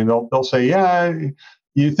Guard, I mean, they'll say, yeah,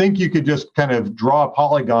 you think you could just kind of draw a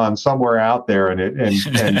polygon somewhere out there and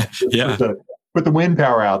put the wind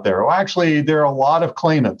power out there. Well, actually, there are a lot of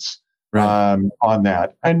claimants on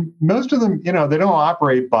that. And most of them, they don't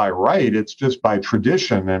operate by right. It's just by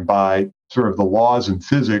tradition and by sort of the laws and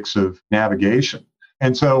physics of navigation.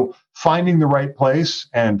 And so finding the right place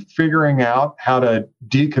and figuring out how to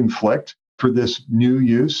deconflict for this new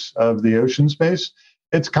use of the ocean space,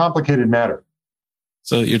 it's a complicated matter.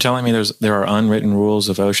 So you're telling me there are unwritten rules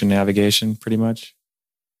of ocean navigation, pretty much?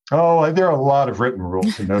 Oh, there are a lot of written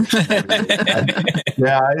rules in ocean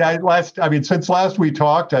navigation. Since last we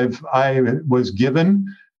talked, I was given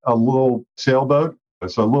a little sailboat.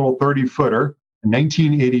 It's a little 30-footer,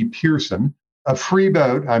 1980 Pearson, a free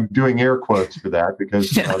boat. I'm doing air quotes for that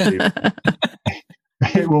because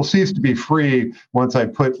it will cease to be free once I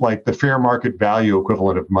put like the fair market value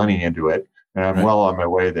equivalent of money into it. And I'm well on my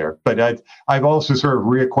way there. But I've also sort of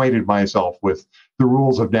reacquainted myself with the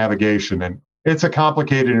rules of navigation. And it's a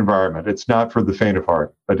complicated environment. It's not for the faint of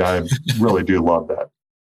heart, but I really do love that.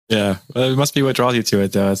 Yeah. Well, it must be what draws you to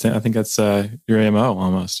it, though. I think that's your MO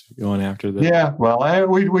almost, going after the... Yeah. Well,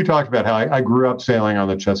 we talked about how I grew up sailing on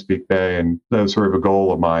the Chesapeake Bay, and that was sort of a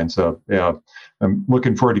goal of mine. So, yeah, I'm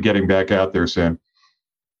looking forward to getting back out there soon.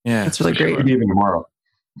 Yeah. That's really great. Maybe even tomorrow.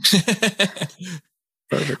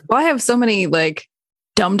 Well, I have so many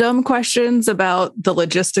dumb questions about the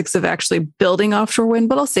logistics of actually building offshore wind,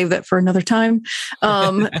 but I'll save that for another time.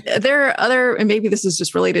 There are other, and maybe this is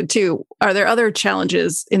just related too, are there other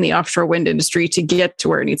challenges in the offshore wind industry to get to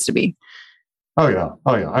where it needs to be? Oh, yeah.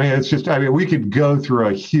 I mean, we could go through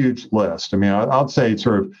a huge list. I mean, I'll say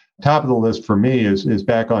sort of top of the list for me is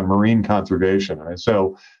back on marine conservation. Right?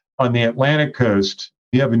 So on the Atlantic coast,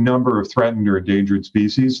 you have a number of threatened or endangered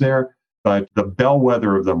species there. But the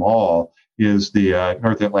bellwether of them all is the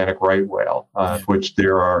North Atlantic right whale, which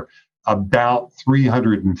there are about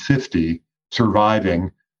 350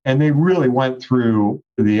 surviving. And they really went through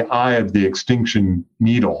the eye of the extinction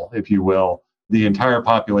needle, if you will. The entire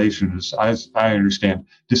population is, as I understand,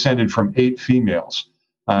 descended from 8 females.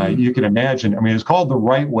 You can imagine, it's called the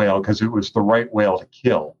right whale because it was the right whale to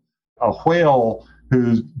kill. A whale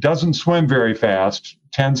who doesn't swim very fast,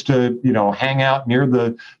 tends to, hang out near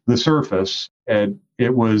the surface. And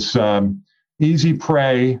it was easy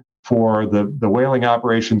prey for the whaling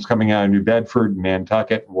operations coming out of New Bedford,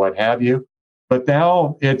 Nantucket, and what have you. But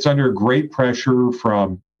now it's under great pressure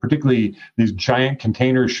from particularly these giant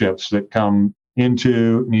container ships that come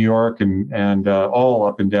into New York and all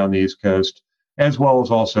up and down the East Coast, as well as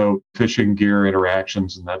also fishing gear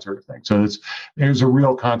interactions and that sort of thing. So there's a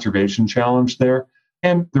real conservation challenge there.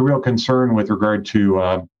 And the real concern with regard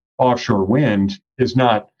to offshore wind is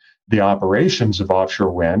not the operations of offshore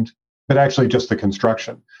wind, but actually just the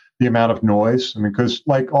construction, the amount of noise. Because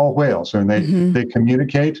like all whales, they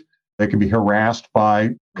communicate, they can be harassed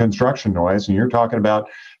by construction noise. And you're talking about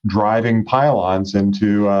driving pylons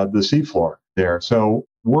into the seafloor there. So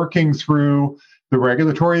working through the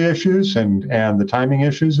regulatory issues and the timing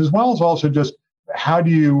issues, as well as also just how do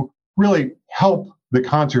you really help the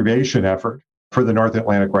conservation effort for the North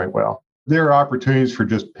Atlantic right whale. There are opportunities for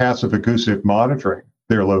just passive acoustic monitoring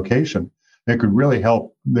their location that could really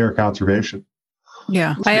help their conservation.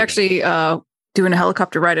 Yeah. I actually doing a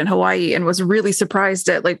helicopter ride in Hawaii and was really surprised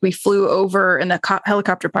at, like, we flew over and the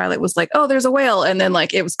helicopter pilot was like, oh, there's a whale. And then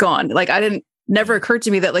like, it was gone. Like, never occurred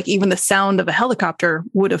to me that like even the sound of a helicopter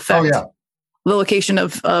would affect the location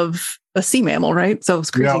of a sea mammal, right? So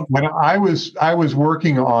it's crazy. When I was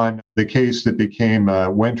working on the case that became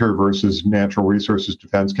Winter versus Natural Resources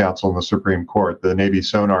Defense Council in the Supreme Court, the Navy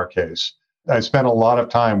sonar case, I spent a lot of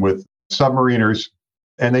time with submariners,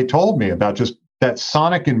 and they told me about just that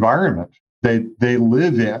sonic environment they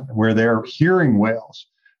live in, where they're hearing whales,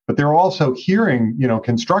 but they're also hearing,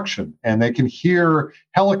 construction, and they can hear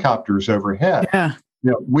helicopters overhead. Yeah.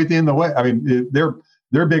 Within the way. I mean,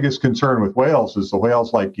 their biggest concern with whales is the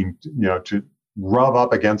whales liking, to rub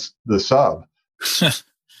up against the sub.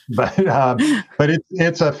 but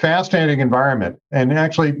it's a fascinating environment, and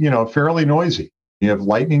actually, fairly noisy. You have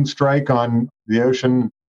lightning strike on the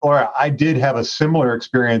ocean. Or I did have a similar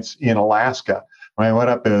experience in Alaska when I went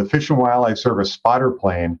up a Fish and Wildlife Service spotter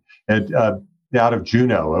plane out of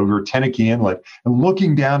Juneau over Teneke Inlet, and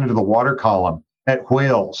looking down into the water column at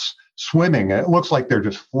whales swimming. It looks like they're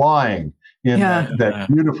just flying in that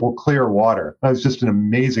beautiful clear water. It was just an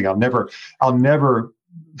amazing. I'll never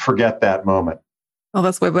forget that moment. Oh,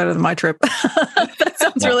 that's way better than my trip. That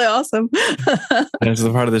sounds really awesome. That's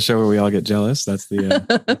the part of the show where we all get jealous. That's the.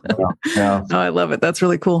 Oh, I love it. That's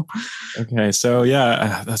really cool. Okay, so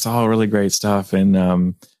that's all really great stuff,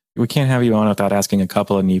 and we can't have you on without asking a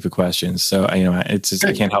couple of NEPA questions. So it's just,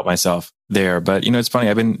 I can't help myself there. But it's funny.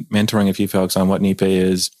 I've been mentoring a few folks on what NEPA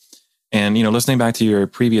is, and listening back to your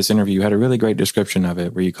previous interview, you had a really great description of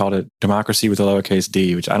it, where you called it democracy with a lowercase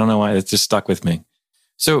d, which I don't know why it's just stuck with me.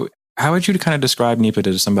 So, how would you kind of describe NEPA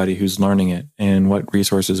to somebody who's learning it, and what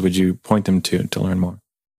resources would you point them to learn more?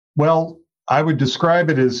 Well, I would describe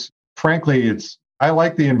it as, frankly, I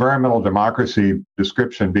like the environmental democracy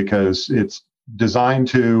description because it's designed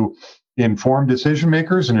to inform decision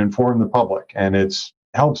makers and inform the public, and it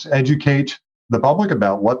helps educate the public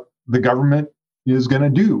about what the government is going to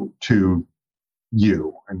do to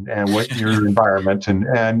you and what your environment and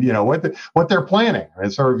what they're planning.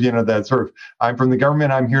 It's sort of that sort of, I'm from the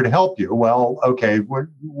government, I'm here to help you. Well, okay,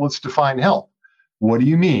 let's define help. What do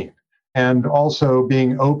you mean? And also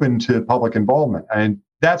being open to public involvement. And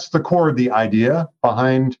that's the core of the idea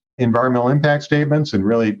behind environmental impact statements, and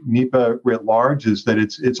really NEPA writ large, is that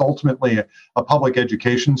it's ultimately a public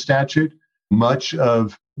education statute. Much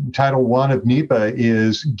of Title I of NEPA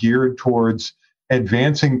is geared towards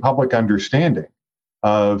advancing public understanding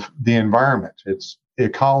of the environment, its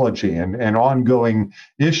ecology, and ongoing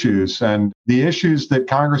issues. And the issues that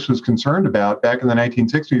Congress was concerned about back in the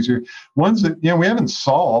 1960s are ones that we haven't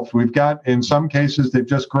solved. We've got, in some cases, they've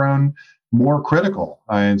just grown more critical.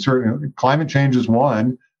 And certainly climate change is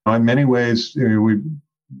one. In many ways, we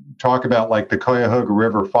talk about like the Cuyahoga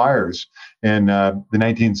River fires in the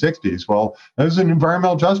 1960s. Well, that was an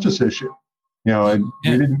environmental justice issue. We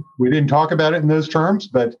didn't talk about it in those terms,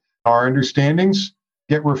 but our understandings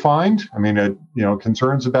get refined. I mean,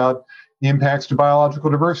 concerns about impacts to biological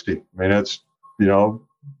diversity. I mean, it's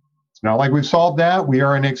not like we've solved that. We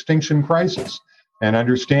are in extinction crisis, and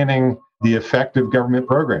understanding the effect of government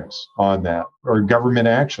programs on that, or government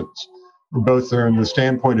actions, both from the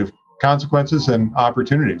standpoint of consequences and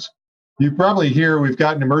opportunities. You probably hear we've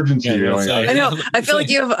got an emergency. I know. I feel like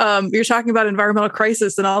you have. You're talking about environmental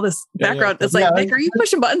crisis and all this background. It's like, Nick, are you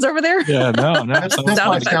pushing buttons over there? Yeah, no. That's my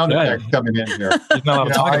sound effect coming in here.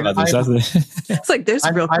 It's like there's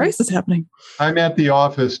a real crisis happening. I'm at the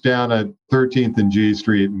office down at 13th and G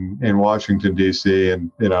Street in Washington, D.C.,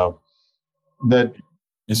 and that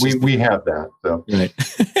we have that. So. Right.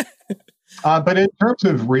 But in terms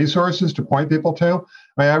of resources to point people to,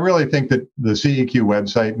 I really think that the CEQ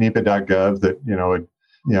website, NEPA.gov, that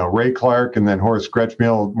Ray Clark and then Horace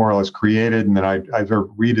Gretschmiel more or less created, and then I sort of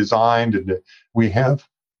redesigned, and we have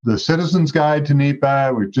the Citizens Guide to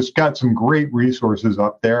NEPA. We've just got some great resources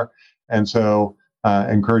up there, and so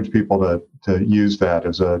encourage people to use that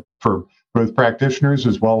for both practitioners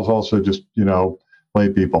as well as also just lay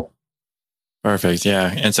people. Perfect.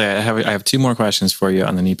 Yeah. And so I have two more questions for you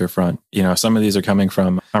on the NEPA front. Some of these are coming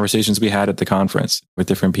from conversations we had at the conference with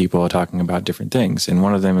different people talking about different things. And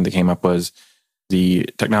one of them that came up was the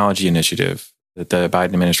technology initiative that the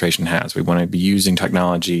Biden administration has. We want to be using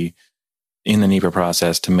technology in the NEPA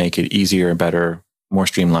process to make it easier, better, more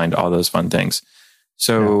streamlined, all those fun things.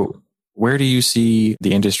 So where do you see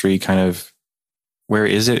the industry where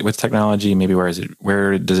is it with technology? Maybe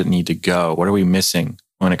where does it need to go? What are we missing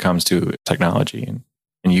when it comes to technology and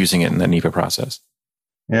using it in the NEPA process?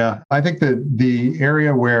 Yeah, I think that the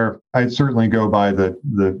area where I'd certainly go by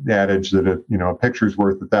the adage that a picture's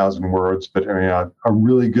worth 1,000 words, but a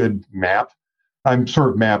really good map I'm sort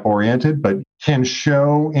of map oriented, but can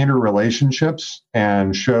show interrelationships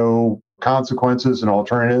and show consequences and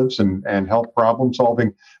alternatives and help problem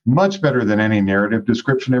solving much better than any narrative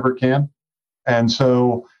description ever can. And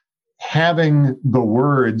so having the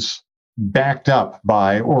words backed up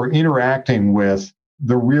by or interacting with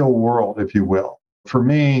the real world, if you will. For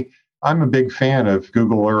me, I'm a big fan of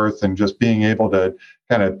Google Earth and just being able to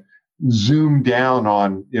kind of zoom down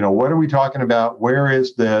on, what are we talking about? Where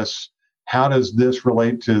is this? How does this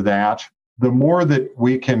relate to that? The more that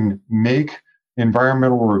we can make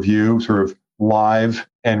environmental review sort of live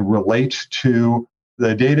and relate to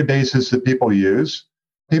the databases that people use,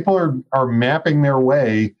 people are mapping their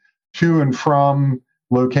way to and from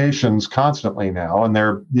locations constantly now, and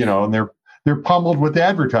they're pummeled with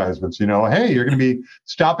advertisements. Hey, you're going to be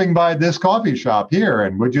stopping by this coffee shop here,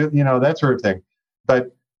 and would you, that sort of thing.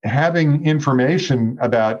 But having information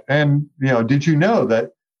about, and did you know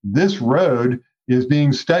that this road is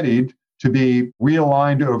being studied to be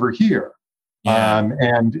realigned over here,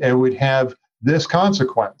 and it would have this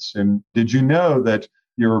consequence? And did you know that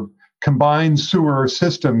your combined sewer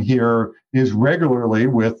system here is regularly,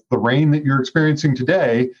 with the rain that you're experiencing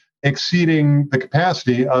today, exceeding the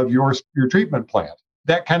capacity of your treatment plant?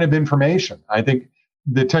 That kind of information. I think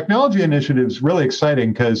the technology initiative is really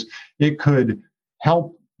exciting because it could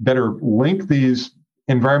help better link these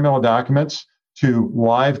environmental documents to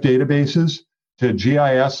live databases, to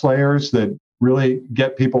GIS layers that really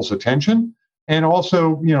get people's attention, and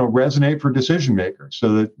also, resonate for decision makers.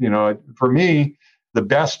 So that, for me, the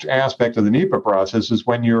best aspect of the NEPA process is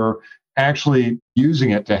when you're actually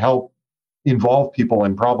using it to help involve people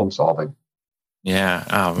in problem solving. Yeah.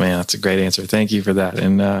 Oh man, that's a great answer. Thank you for that.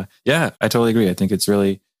 And I totally agree. I think it's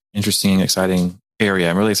really interesting and exciting area.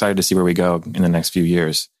 I'm really excited to see where we go in the next few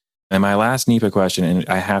years. And my last NEPA question, and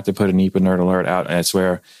I have to put a NEPA nerd alert out, I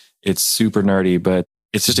swear it's super nerdy, but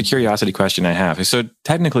it's just a curiosity question I have. So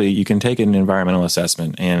technically you can take an environmental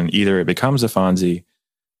assessment and either it becomes a FONSI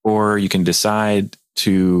or you can decide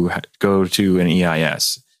to go to an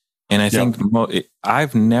EIS. And I think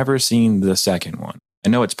I've never seen the second one. I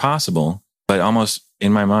know it's possible, but almost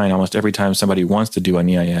in my mind, almost every time somebody wants to do an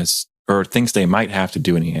EIS or thinks they might have to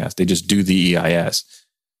do an EIS, they just do the EIS.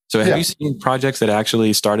 So have you seen projects that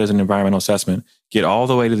actually start as an environmental assessment, get all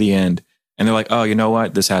the way to the end, and they're like, oh, you know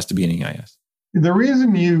what? This has to be an EIS. The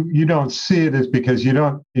reason you don't see it is because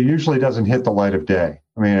it usually doesn't hit the light of day.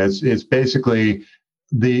 I mean, it's basically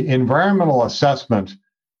the environmental assessment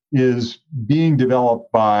is being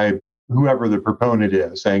developed by whoever the proponent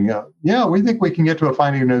is, saying, we think we can get to a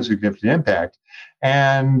finding of no significant impact.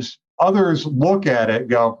 And others look at it and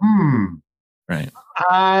go, right.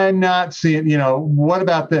 I'm not seeing, what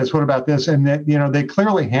about this? What about this? And that, they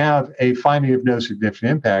clearly have a finding of no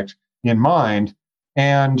significant impact in mind.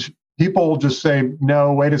 And people just say,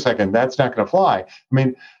 no, wait a second, that's not going to fly. I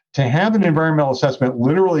mean, to have an environmental assessment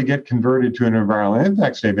literally get converted to an environmental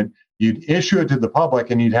impact statement, you'd issue it to the public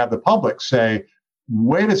and you'd have the public say,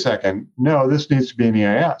 wait a second, no, this needs to be an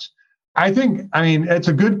EIS. It's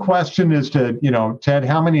a good question as to, Ted,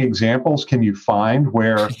 how many examples can you find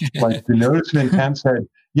where like the notice of intent said,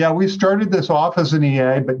 we started this off as an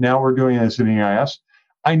EA, but now we're doing this as an EIS.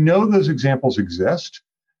 I know those examples exist,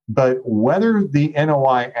 but whether the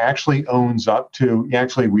NOI actually owns up to,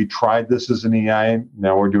 we tried this as an EI,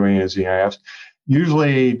 now we're doing it as EIS.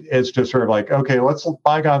 Usually it's just sort of like, okay, let's let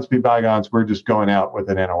bygones be bygones. We're just going out with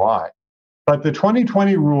an NOI. But the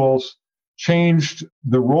 2020 rules changed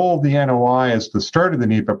the role of the NOI as the start of the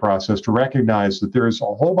NEPA process to recognize that there's a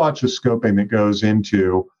whole bunch of scoping that goes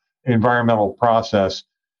into environmental process,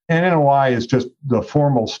 and NOI is just the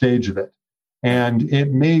formal stage of it. And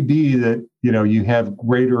it may be that, you have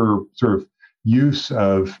greater sort of use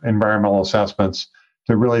of environmental assessments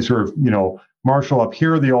to really sort of, marshal up,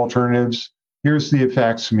 here are the alternatives, here's the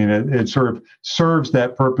effects. I mean, it sort of serves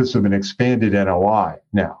that purpose of an expanded NOI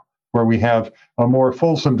now, where we have a more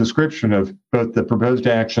fulsome description of both the proposed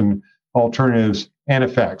action, alternatives, and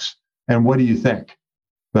effects. And what do you think?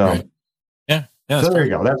 So, right. So there you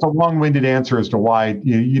go. That's a long-winded answer as to why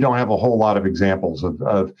you don't have a whole lot of examples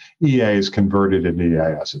of EAs converted into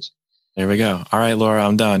EISs. There we go. All right, Laura,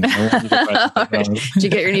 I'm done. Did you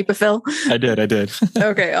get your NEPA fill? I did.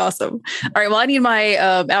 Okay, awesome. All right, well, I need my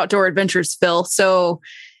outdoor adventures fill. So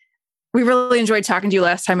we really enjoyed talking to you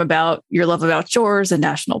last time about your love of outdoors and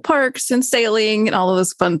national parks and sailing and all of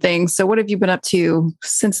those fun things. So what have you been up to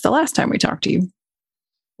since the last time we talked to you?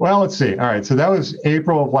 Well, let's see. All right, so that was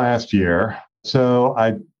April of last year. So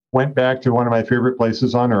I went back to one of my favorite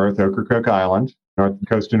places on earth, Ocracoke Island, north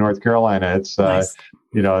coast of North Carolina. It's nice.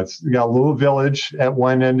 It's got a little village at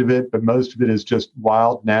one end of it, but most of it is just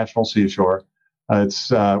wild natural seashore.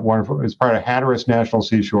 It's wonderful. It's part of Hatteras National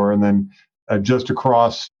Seashore, and then just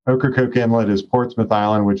across Ocracoke Inlet is Portsmouth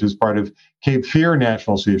Island, which is part of Cape Fear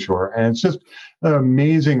National Seashore. And it's just an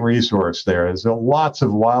amazing resource there. There's lots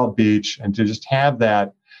of wild beach, and to just have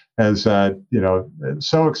that as,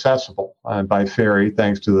 so accessible by ferry,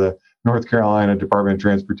 thanks to the North Carolina Department of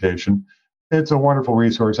Transportation. It's a wonderful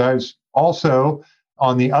resource. I was also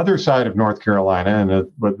on the other side of North Carolina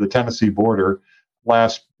and with the Tennessee border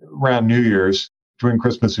around New Year's, between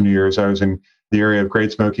Christmas and New Year's. I was in the area of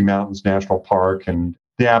Great Smoky Mountains National Park and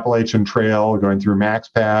the Appalachian Trail, going through Max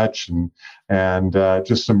Patch and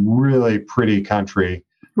just some really pretty country.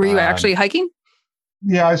 Were you actually hiking?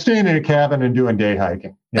 Yeah, I was staying in a cabin and doing day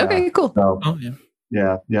hiking. Yeah. Okay, cool. So,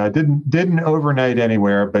 yeah. I didn't overnight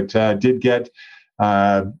anywhere, but did get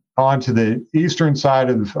onto the eastern side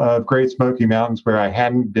of Great Smoky Mountains where I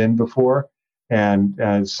hadn't been before,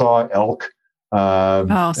 and saw elk.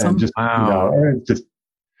 Awesome! And just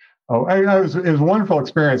it was a wonderful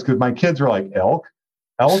experience because my kids were like, elk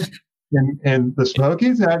in the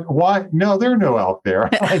Smokies. And why? No, there are no elk there.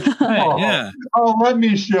 Like, let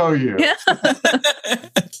me show you. Yeah.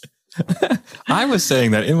 I was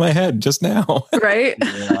saying that in my head just now. Right?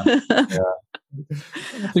 Yeah.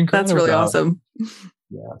 That's really awesome.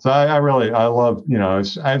 Yeah. So I love,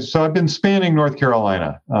 so I've been spanning North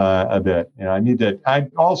Carolina a bit.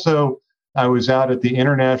 I was out at the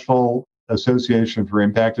International Association for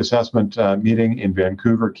Impact Assessment meeting in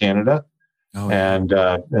Vancouver, Canada, and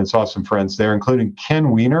saw some friends there, including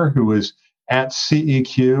Ken Weiner, who was at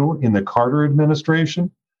CEQ in the Carter administration.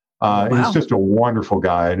 He's just a wonderful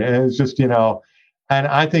guy. And it's just, and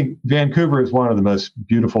I think Vancouver is one of the most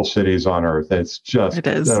beautiful cities on earth. It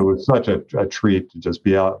was such a treat to just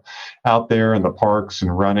be out there in the parks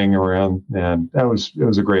and running around. And it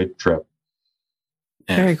was a great trip.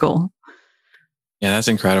 Yeah. Very cool. Yeah, that's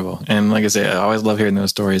incredible. And like I say, I always love hearing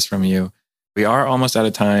those stories from you. We are almost out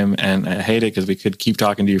of time, and I hate it because we could keep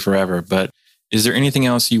talking to you forever. But is there anything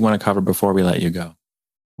else you want to cover before we let you go?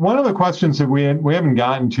 One of the questions that we haven't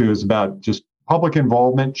gotten to is about just public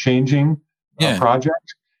involvement changing a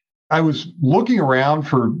project. I was looking around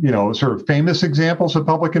for, sort of famous examples of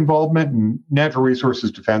public involvement, and Natural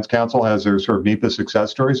Resources Defense Council has their sort of NEPA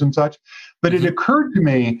success stories and such. But it occurred to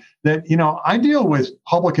me that, I deal with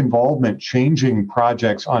public involvement changing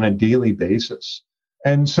projects on a daily basis.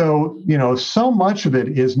 And so, so much of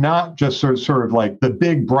it is not just sort of like the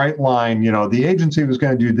big bright line, the agency was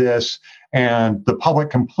going to do this and the public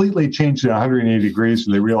completely changed it 180 degrees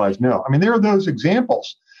and they realized no. I mean, there are those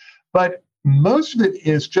examples, but most of it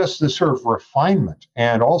is just the sort of refinement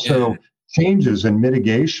and also changes in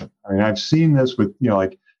mitigation. I mean, I've seen this with,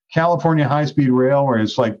 like California high-speed rail, where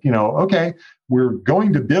it's like, okay, we're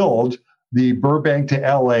going to build the Burbank to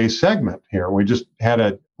LA segment here. We just had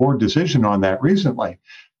a board decision on that recently.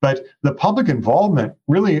 But the public involvement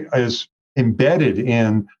really is embedded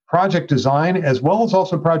in project design as well as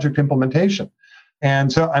also project implementation.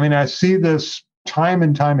 And so, I mean, I see this time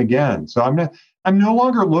and time again. So I'm no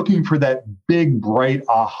longer looking for that big, bright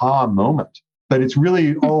aha moment, but it's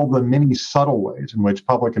really all the many subtle ways in which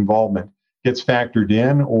public involvement gets factored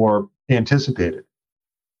in or anticipated.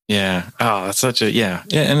 Yeah. Oh, that's such a, yeah.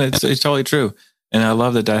 And it's totally true. And I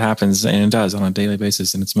love that happens, and it does on a daily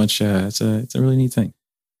basis. And it's much, it's a really neat thing.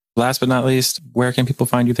 Last but not least, where can people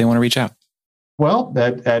find you if they want to reach out? Well,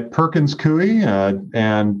 at Perkins Coie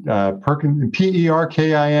and Perkins,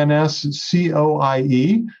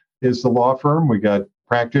 PERKINSCOIE is the law firm. We got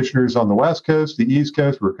practitioners on the West Coast, the East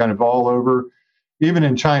Coast. We're kind of all over, even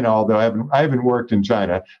in China, although I haven't worked in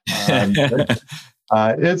China.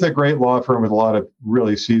 It's a great law firm with a lot of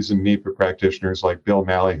really seasoned NEPA practitioners like Bill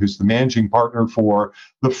Malley, who's the managing partner for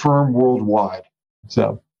the firm worldwide.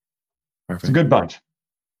 So It's a good bunch.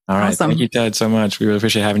 All right. Awesome. Thank you, Ted, so much. We really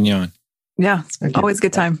appreciate having you on. Yeah, it's always a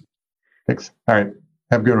good time. Thanks. All right.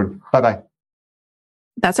 Have a good one. Bye-bye.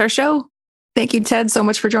 That's our show. Thank you, Ted, so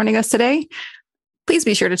much for joining us today. Please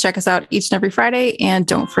be sure to check us out each and every Friday. And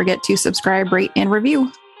don't forget to subscribe, rate, and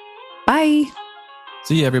review. Bye.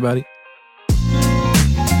 See you, everybody.